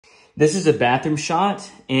This is a bathroom shot,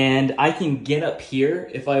 and I can get up here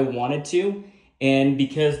if I wanted to. And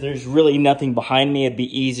because there's really nothing behind me, it'd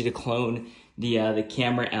be easy to clone the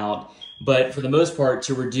camera out. But for the most part,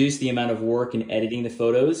 to reduce the amount of work in editing the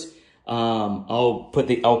photos, I'll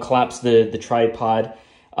collapse the tripod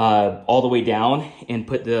all the way down and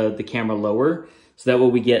put the camera lower. So that way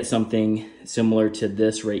we get something similar to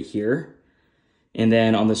this right here. And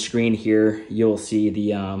then on the screen here, you'll see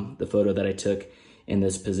the photo that I took in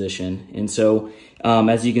this position. And so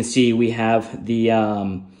as you can see, we have the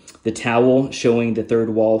towel showing the third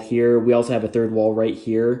wall here. We also have a third wall right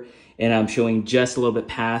here, and I'm showing just a little bit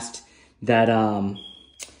past that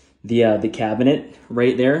the cabinet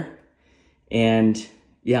right there. And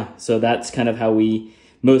yeah, so that's kind of how we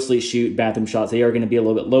mostly shoot bathroom shots. They are going to be a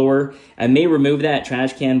little bit lower. I may remove that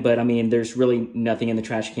trash can, but I mean, there's really nothing in the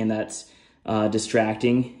trash can that's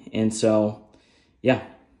distracting. And so, yeah.